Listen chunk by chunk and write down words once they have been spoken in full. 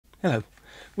Hello.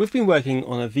 We've been working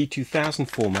on a V2000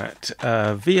 format,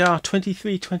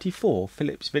 VR2324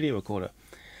 Philips video recorder,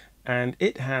 and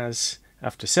it has,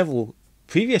 after several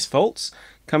previous faults,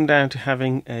 come down to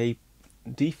having a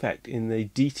defect in the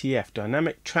DTF,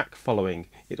 dynamic track following.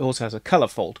 It also has a colour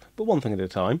fault, but one thing at a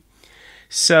time.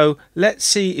 So let's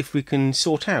see if we can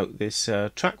sort out this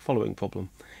track following problem.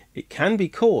 It can be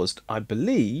caused, I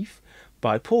believe,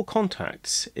 by poor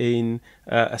contacts in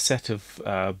a set of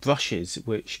brushes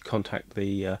which contact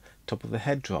the top of the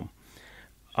head drum.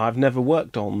 I've never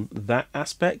worked on that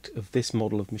aspect of this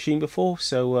model of machine before,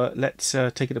 so let's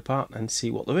take it apart and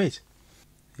see what there is.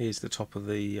 Here's the top of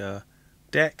the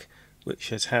deck, which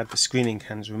has had the screening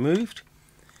cans removed,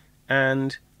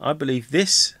 and I believe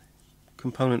this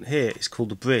component here is called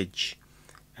the bridge,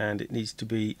 and it needs to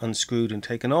be unscrewed and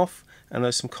taken off, and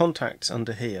there's some contacts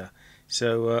under here.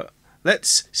 So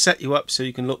let's set you up so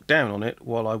you can look down on it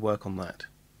while I work on that.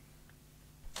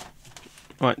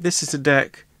 Right, this is the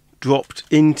deck dropped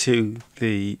into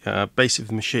the base of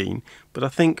the machine, but I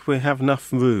think we have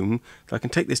enough room that I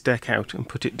can take this deck out and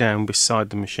put it down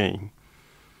beside the machine.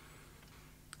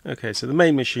 Okay, so the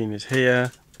main machine is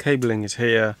here, cabling is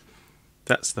here,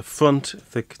 that's the front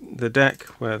of the deck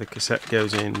where the cassette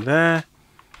goes in there,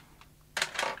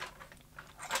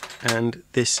 and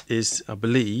this is, I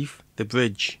believe, the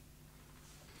bridge.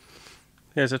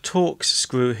 There's a Torx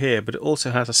screw here, but it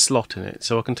also has a slot in it,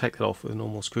 so I can take that off with a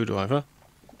normal screwdriver.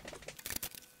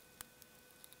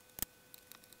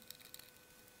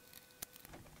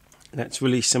 Let's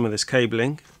release some of this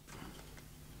cabling.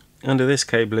 Under this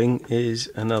cabling is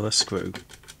another screw.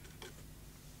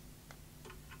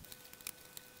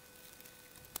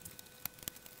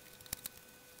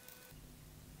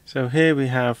 So here we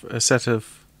have a set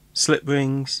of slip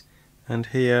rings, and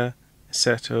here a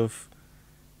set of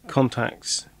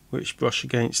contacts which brush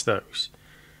against those.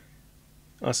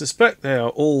 I suspect they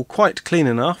are all quite clean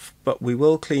enough, but we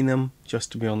will clean them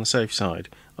just to be on the safe side.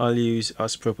 I'll use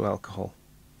isopropyl alcohol.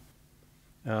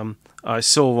 I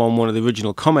saw on one of the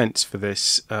original comments for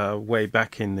this way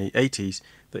back in the 80s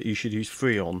that you should use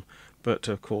Freon, but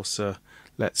of course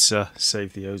let's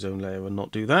save the ozone layer and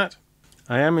not do that.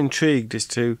 I am intrigued as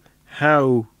to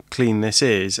how clean this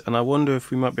is, and I wonder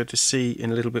if we might be able to see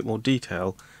in a little bit more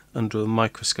detail under a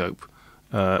microscope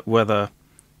whether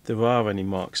there are any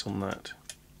marks on that.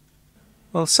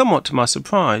 Well, somewhat to my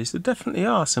surprise, there definitely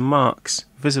are some marks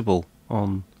visible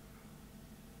on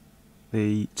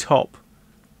the top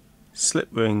slip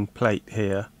ring plate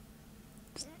here.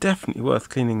 It's definitely worth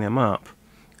cleaning them up.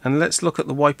 And let's look at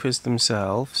the wipers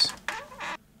themselves.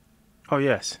 Oh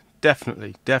yes,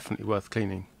 definitely worth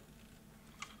cleaning.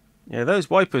 Yeah, those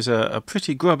wipers are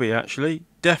pretty grubby actually,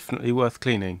 definitely worth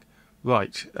cleaning.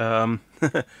 Right, I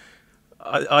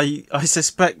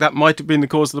suspect that might have been the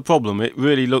cause of the problem. It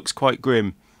really looks quite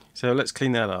grim, so let's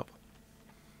clean that up.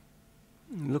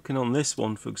 Looking on this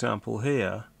one, for example,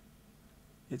 here,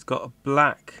 it's got a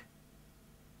black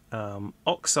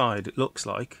oxide, it looks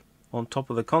like, on top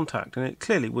of the contact, and it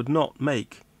clearly would not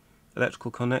make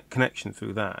electrical connection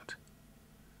through that.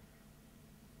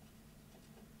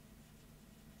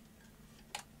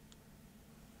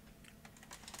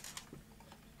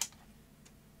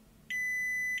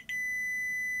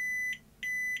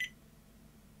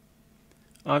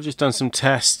 I've just done some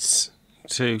tests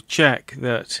to check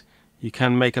that you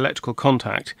can make electrical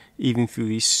contact even through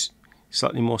these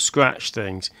slightly more scratched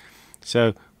things.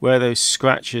 So where those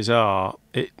scratches are,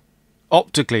 it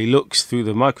optically looks through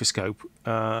the microscope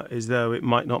as though it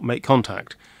might not make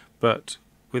contact, but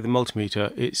with the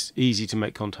multimeter it's easy to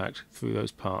make contact through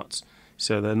those parts,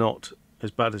 so they're not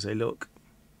as bad as they look.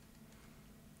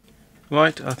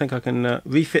 Right, I think I can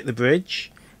refit the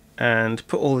bridge and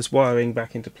put all this wiring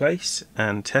back into place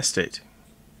and test it.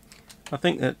 I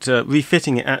think that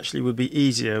refitting it actually would be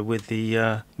easier with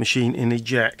the machine in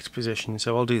eject position,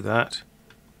 so I'll do that.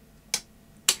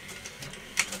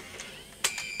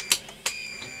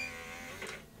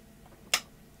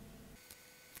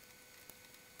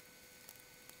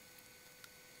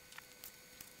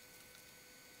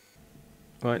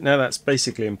 Right, now that's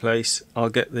basically in place, I'll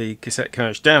get the cassette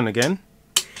carriage down again,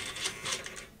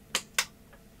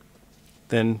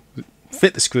 then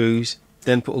fit the screws,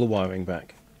 then put all the wiring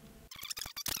back.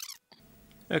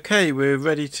 Okay, we're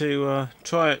ready to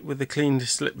try it with the cleaned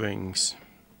slip rings.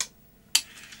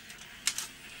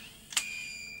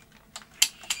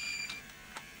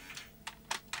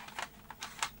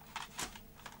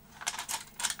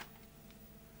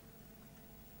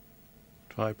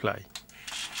 Try play.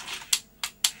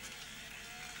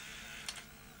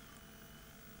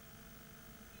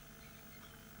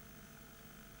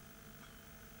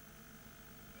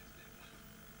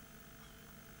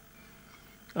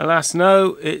 Alas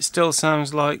no, it still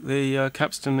sounds like the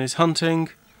capstan is hunting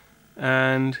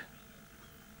and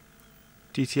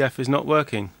DTF is not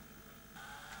working.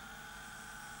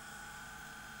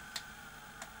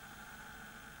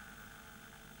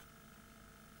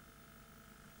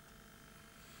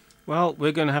 Well,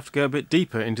 we're going to have to go a bit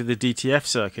deeper into the DTF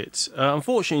circuits.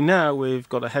 Unfortunately now we've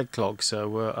got a head clog,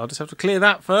 so I'll just have to clear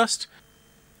that first.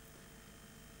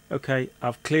 Okay,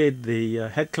 I've cleared the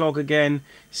head clog again,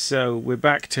 so we're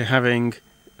back to having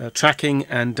tracking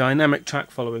and dynamic track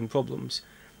following problems,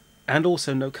 and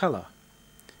also no colour,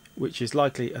 which is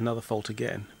likely another fault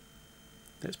again.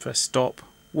 Let's press stop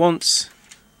once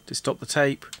to stop the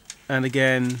tape, and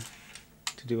again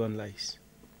to do unlace.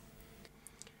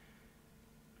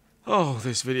 Oh,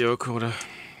 this video recorder.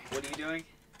 What are you doing?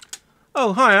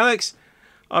 Oh, hi Alex.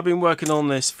 I've been working on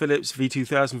this Philips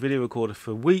V2000 video recorder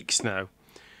for weeks now.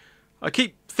 I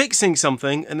keep fixing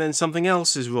something and then something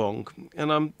else is wrong,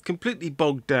 and I'm completely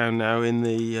bogged down now in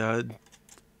the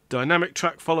dynamic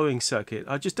track following circuit.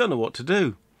 I just don't know what to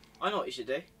do. I know what you should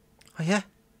do. Oh yeah?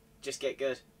 Just get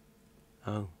good.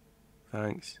 Oh,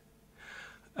 thanks.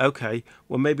 Okay,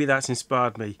 well maybe that's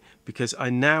inspired me, because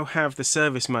I now have the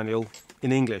service manual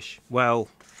in English. Well,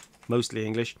 mostly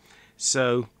English.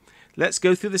 So let's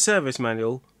go through the service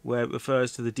manual where it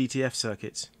refers to the DTF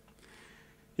circuits.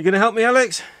 You going to help me,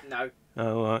 Alex? No.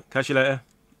 Oh, all right. Catch you later.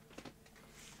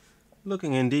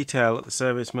 Looking in detail at the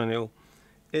service manual,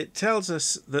 it tells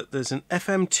us that there's an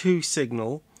FM2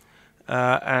 signal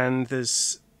and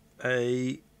there's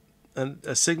a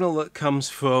signal that comes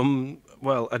from,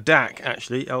 well, a DAC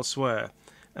actually elsewhere,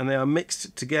 and they are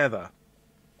mixed together.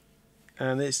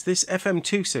 And it's this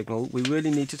FM2 signal we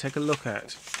really need to take a look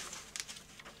at.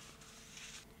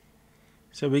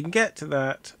 So we can get to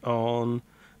that on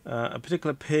a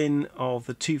particular pin of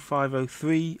the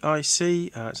 2503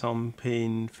 IC. It's on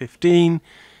pin 15,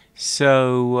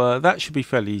 so that should be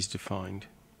fairly easy to find.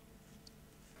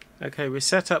 Okay, we're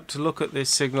set up to look at this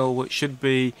signal, which should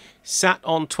be sat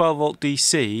on 12 volt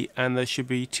DC, and there should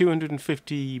be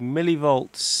 250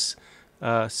 millivolts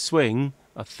swing.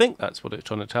 I think that's what it's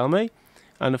trying to tell me,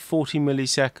 and a 40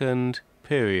 millisecond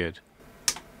period.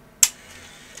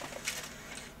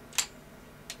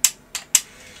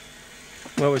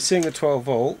 Well, we're seeing the 12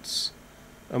 volts,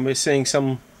 and we're seeing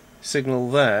some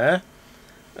signal there.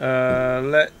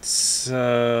 I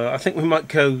think we might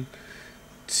go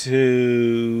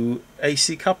to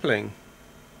AC coupling,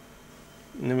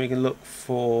 and then we can look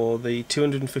for the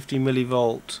 250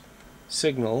 millivolt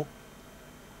signal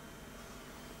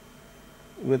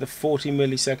with a 40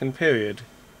 millisecond period.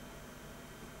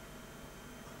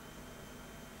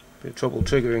 Bit of trouble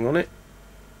triggering on it.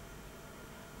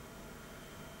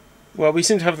 Well, we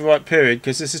seem to have the right period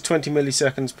because this is 20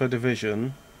 milliseconds per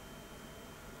division.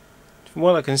 From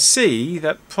what I can see,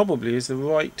 that probably is the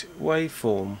right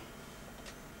waveform.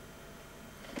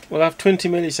 We'll have 20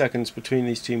 milliseconds between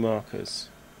these two markers.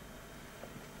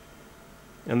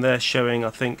 And they're showing, I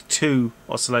think, 2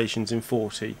 oscillations in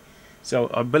 40. So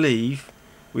I believe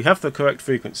we have the correct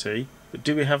frequency, but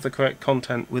do we have the correct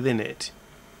content within it?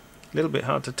 A little bit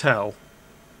hard to tell.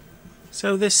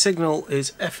 So this signal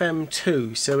is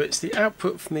FM2, so it's the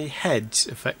output from the heads,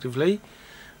 effectively,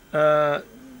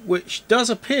 which does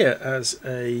appear as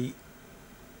a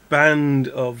band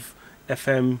of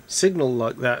FM signal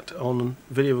like that on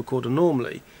a video recorder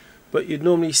normally, but you'd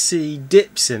normally see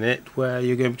dips in it where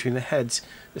you're going between the heads,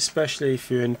 especially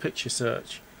if you're in picture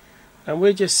search. And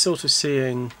we're just sort of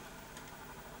seeing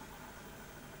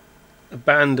a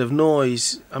band of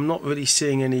noise. I'm not really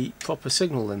seeing any proper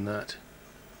signal in that.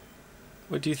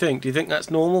 What do you think? Do you think that's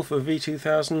normal for a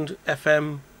V2000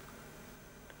 FM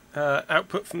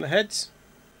output from the heads?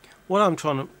 What I'm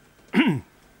trying to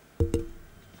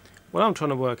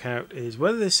work out is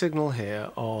whether this signal here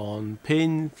on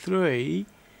pin 3,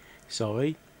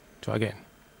 sorry, try again.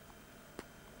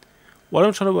 What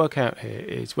I'm trying to work out here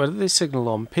is whether this signal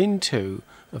on pin 2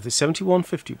 of the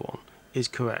 7151 is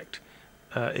correct.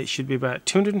 It should be about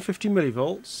 250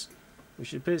 millivolts,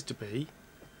 which it appears to be,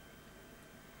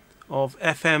 of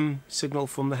FM signal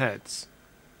from the heads,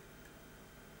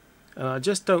 and I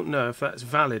just don't know if that's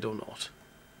valid or not.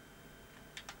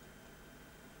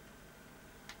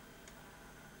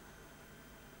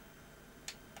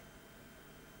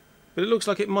 But it looks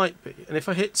like it might be, and if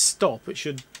I hit stop it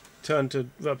should turn to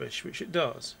rubbish, which it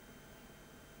does.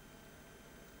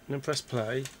 And then press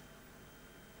play.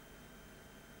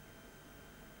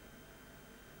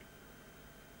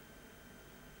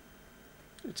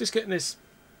 It's just getting this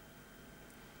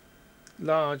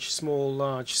large,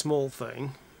 small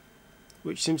thing,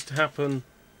 which seems to happen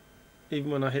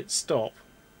even when I hit stop.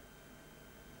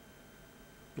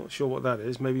 Not sure what that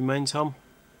is. Maybe mains hum.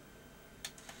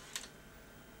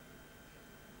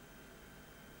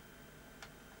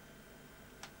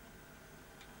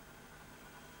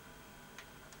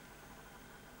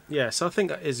 Yes, I think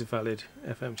that is a valid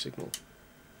FM signal.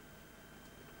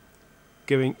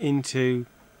 Going into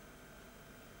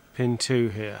pin 2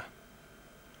 here.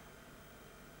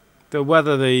 Though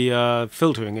whether the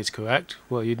filtering is correct,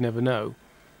 well, you'd never know.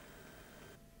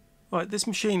 Right, this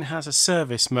machine has a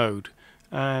service mode,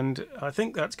 and I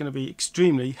think that's going to be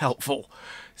extremely helpful.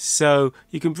 So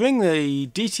you can bring the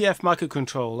DTF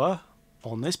microcontroller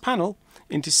on this panel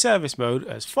into service mode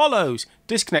as follows.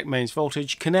 Disconnect mains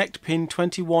voltage, connect pin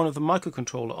 21 of the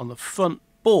microcontroller on the front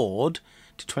board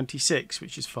to 26,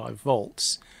 which is 5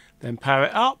 volts. Then power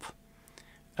it up,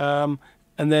 and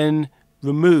then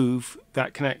remove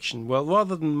that connection. Well,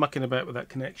 rather than mucking about with that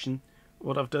connection,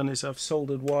 what I've done is I've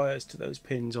soldered wires to those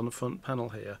pins on the front panel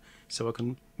here, so I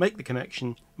can make the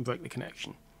connection and break the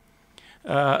connection.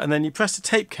 And then you press the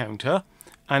tape counter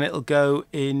and it'll go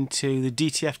into the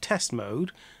DTF test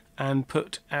mode and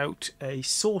put out a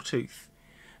sawtooth,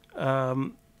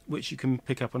 which you can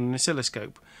pick up on an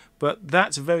oscilloscope. But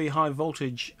that's a very high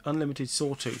voltage unlimited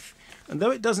sawtooth, and though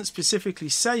it doesn't specifically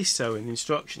say so in the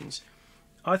instructions,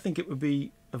 I think it would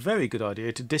be a very good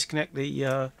idea to disconnect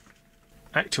the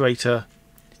actuator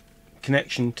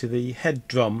connection to the head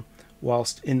drum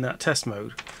whilst in that test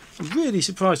mode. I'm really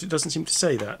surprised it doesn't seem to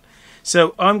say that.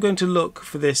 So I'm going to look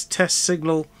for this test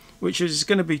signal, which is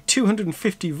going to be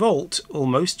 250 volt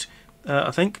almost,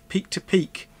 I think, peak to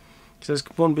peak. So there's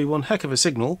going to be one heck of a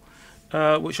signal,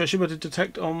 which I should be able to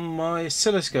detect on my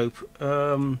oscilloscope.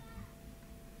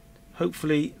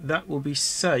 Hopefully that will be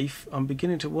safe. I'm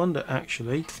beginning to wonder,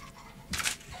 actually.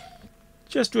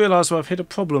 Just realised I've hit a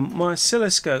problem. My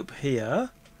oscilloscope here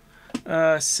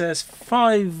says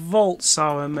 5 volts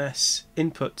RMS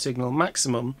input signal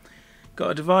maximum. Got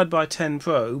to divide by 10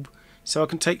 probe, so I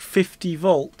can take 50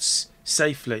 volts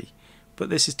safely. But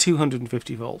this is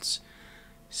 250 volts.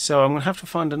 So I'm going to have to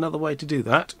find another way to do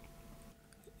that.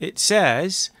 It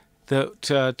says that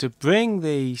to bring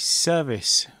the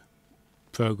service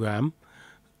program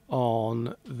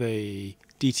on the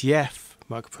DTF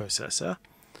microprocessor,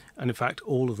 and in fact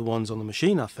all of the ones on the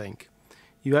machine, I think,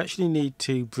 you actually need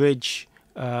to bridge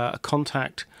a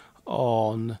contact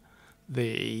on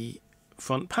the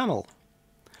front panel.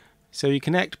 So you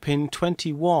connect pin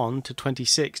 21 to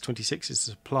 26, 26 is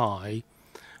the supply,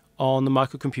 on the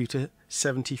microcomputer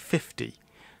 7050.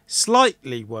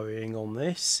 Slightly worrying on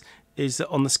this is that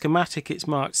on the schematic it's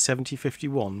marked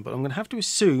 7051, but I'm going to have to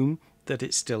assume that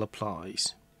it still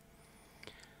applies.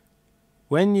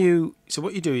 So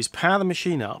what you do is power the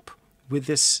machine up with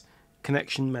this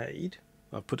connection made.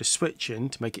 I've put a switch in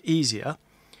to make it easier,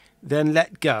 then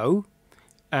let go,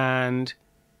 and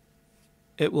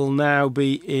it will now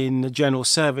be in the general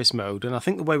service mode. And I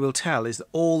think the way we'll tell is that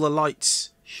all the lights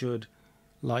should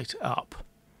light up.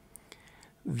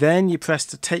 Then you press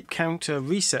the tape counter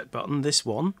reset button, this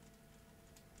one,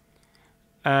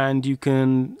 and you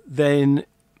can then,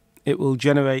 it will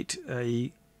generate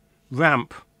a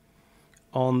ramp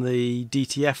on the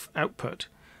DTF output.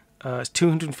 It's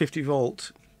 250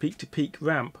 volt peak to peak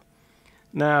ramp.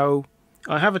 Now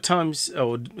I have a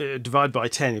divide by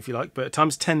 10 if you like, but a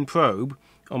times 10 probe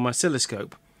on my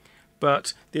oscilloscope,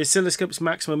 but the oscilloscope's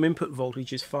maximum input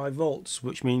voltage is 5 volts,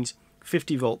 which means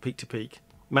 50 volt peak to peak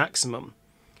maximum.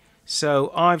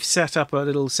 So I've set up a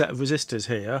little set of resistors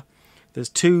here. There's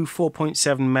two 4.7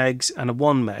 megs and a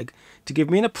 1 meg to give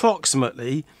me an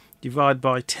approximately divide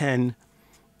by 10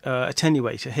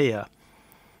 attenuator here.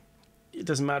 It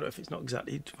doesn't matter if it's not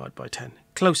exactly divide by 10,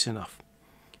 close enough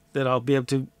that I'll be able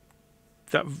to,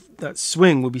 that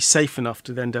swing will be safe enough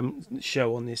to then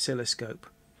show on the oscilloscope.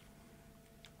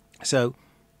 So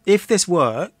if this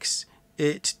works,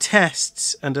 it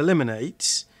tests and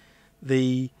eliminates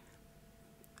the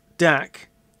DAC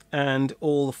and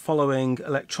all the following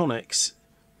electronics,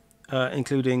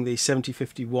 including the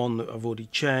 7051 that I've already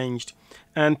changed,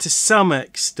 and to some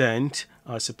extent,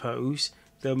 I suppose,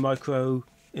 the micro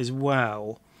as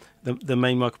well, the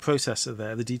main microprocessor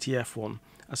there, the DTF one.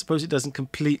 I suppose it doesn't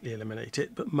completely eliminate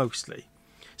it, but mostly.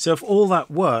 So if all that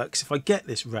works, if I get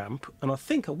this ramp, and I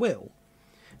think I will,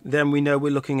 then we know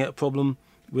we're looking at a problem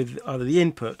with either the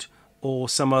input or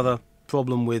some other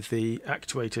problem with the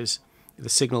actuators, the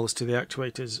signals to the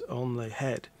actuators on the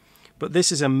head. But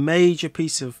this is a major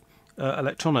piece of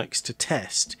electronics to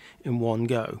test in one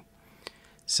go.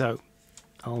 So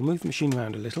I'll move the machine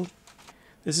around a little.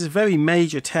 This is a very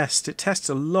major test. It tests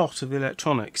a lot of the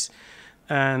electronics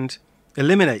and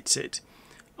eliminates it.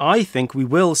 I think we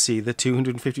will see the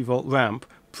 250 volt ramp,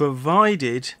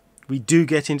 provided we do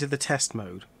get into the test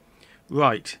mode.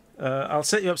 Right, I'll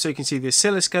set you up so you can see the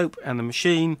oscilloscope and the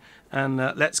machine, and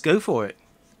let's go for it.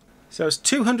 So it's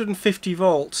 250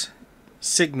 volt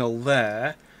signal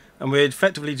there, and we're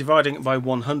effectively dividing it by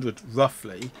 100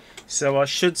 roughly. So I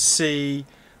should see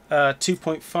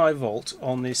 2.5 volt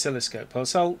on the oscilloscope.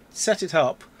 So I'll set it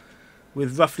up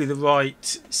with roughly the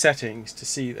right settings to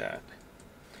see that.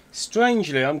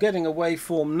 Strangely, I'm getting a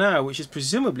waveform now which is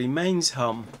presumably mains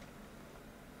hum.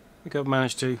 I think I've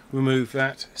managed to remove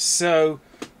that. So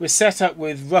we're set up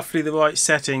with roughly the right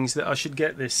settings that I should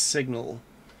get this signal.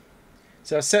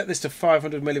 So I set this to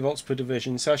 500 millivolts per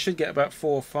division, so I should get about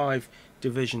 4 or 5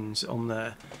 divisions on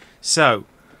there. So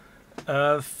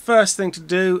first thing to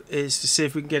do is to see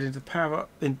if we can get into power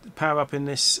up in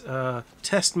this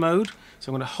test mode.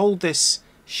 So I'm going to hold this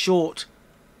short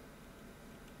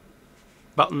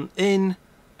button in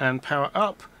and power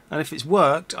up, and if it's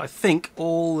worked, I think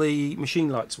all the machine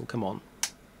lights will come on.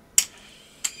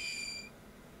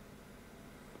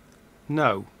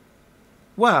 No.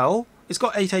 Well, it's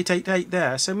got 8888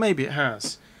 there, so maybe it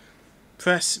has.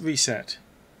 Press reset.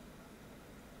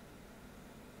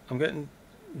 I'm getting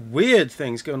weird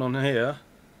things going on here.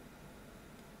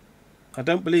 I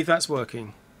don't believe that's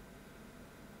working.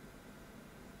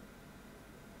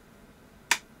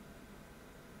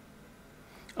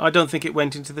 I don't think it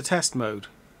went into the test mode.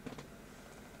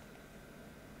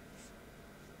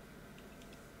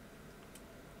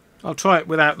 I'll try it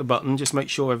without the button, just make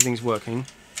sure everything's working.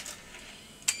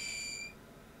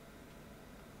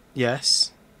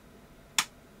 Yes.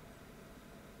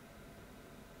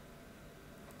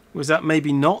 Was that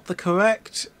maybe not the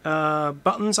correct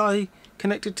buttons I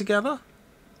connected together?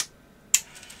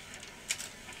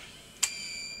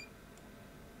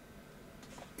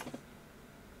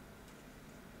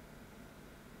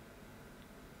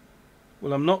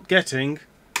 Well, I'm not getting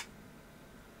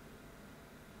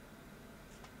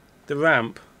the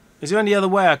ramp. Is there any other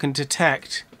way I can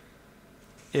detect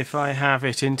if I have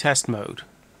it in test mode?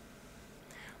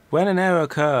 When an error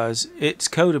occurs, its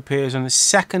code appears on the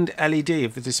second LED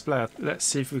of the display. Let's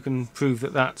see if we can prove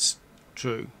that that's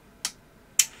true.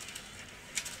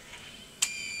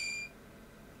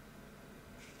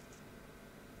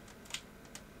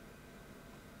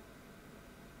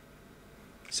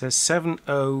 It says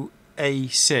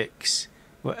 70A6,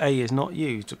 where A is not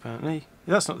used apparently.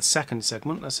 That's not the second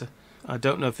segment. That's a. I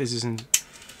don't know if this is in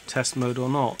test mode or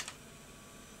not.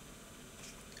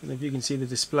 And if you can see the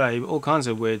display, all kinds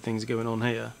of weird things going on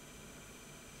here.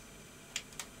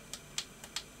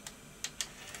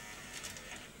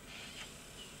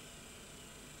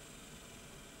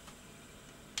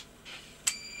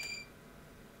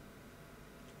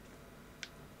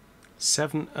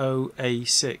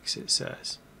 "70A6" it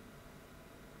says.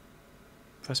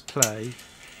 Press play.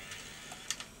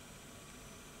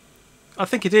 I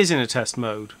think it is in a test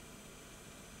mode.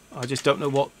 I just don't know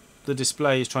what the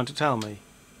display is trying to tell me.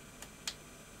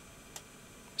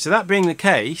 So that being the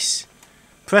case,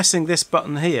 pressing this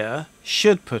button here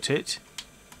should put it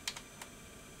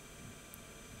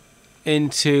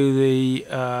into the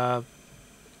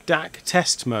DAC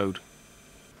test mode.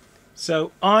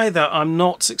 So either I'm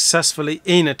not successfully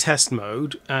in a test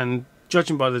mode, and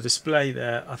judging by the display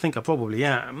there, I think I probably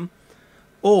am,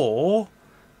 or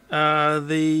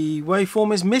the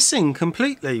waveform is missing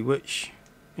completely, which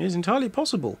is entirely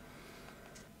possible.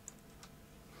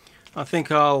 I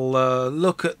think I'll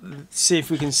see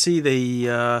if we can see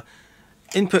the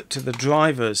input to the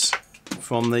drivers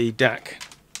from the DAC.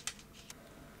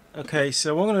 Okay,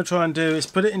 so what I'm going to try and do is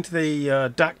put it into the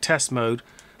DAC test mode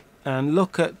and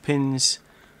look at pins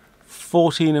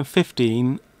 14 and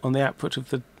 15 on the output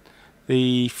of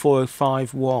the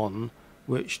 4051,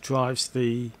 which drives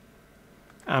the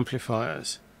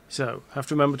amplifiers. So I have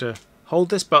to remember to hold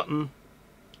this button,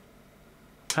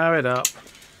 power it up,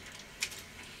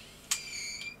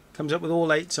 comes up with all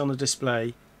 8s on the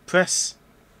display, press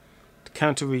to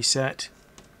counter reset,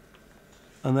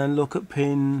 and then look at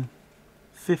pin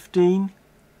 15.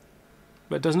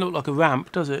 But it doesn't look like a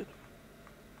ramp, does it?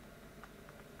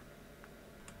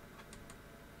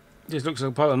 It just looks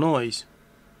like a pile of noise.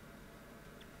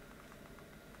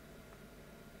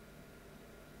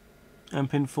 And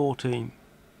pin 14.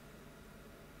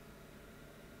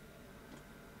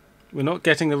 We're not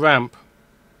getting the ramp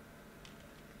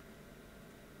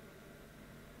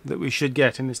that we should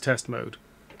get in this test mode.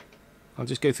 I'll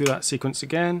just go through that sequence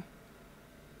again.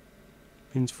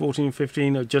 Pins 14 and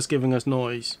 15 are just giving us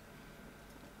noise.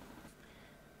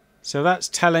 So that's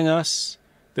telling us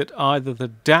that either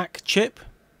the DAC chip,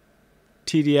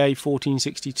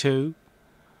 TDA1462,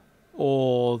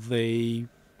 or the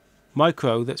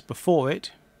micro that's before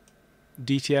it,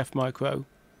 DTF micro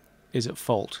is at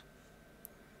fault,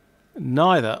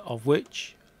 neither of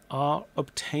which are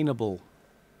obtainable.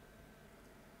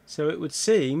 So it would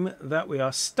seem that we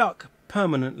are stuck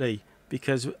permanently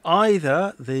because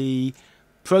either the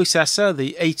processor,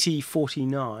 the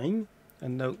AT49,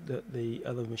 and note that the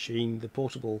other machine, the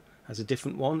portable, has a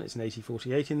different one, it's an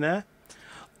AT48 in there,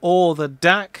 or the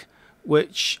DAC,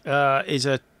 which is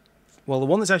a, well, the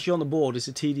one that's actually on the board is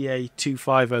a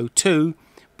TDA2502,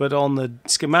 but on the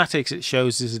schematics it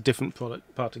shows there's a different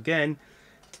part again,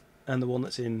 and the one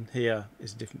that's in here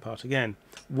is a different part again.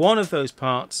 One of those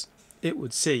parts, it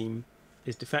would seem,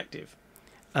 is defective.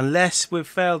 Unless we've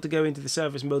failed to go into the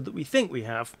service mode that we think we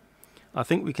have, I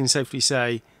think we can safely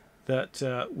say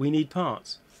that we need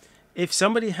parts. If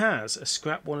somebody has a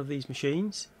scrap one of these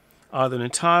machines, either an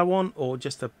entire one or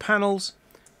just the panels,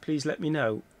 please let me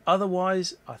know.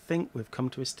 Otherwise, I think we've come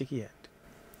to a sticky end.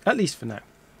 At least for now.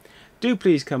 Do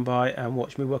please come by and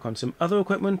watch me work on some other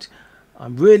equipment.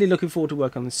 I'm really looking forward to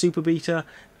work on the Super Beta,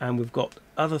 and we've got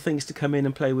other things to come in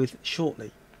and play with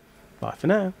shortly. Bye for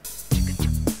now.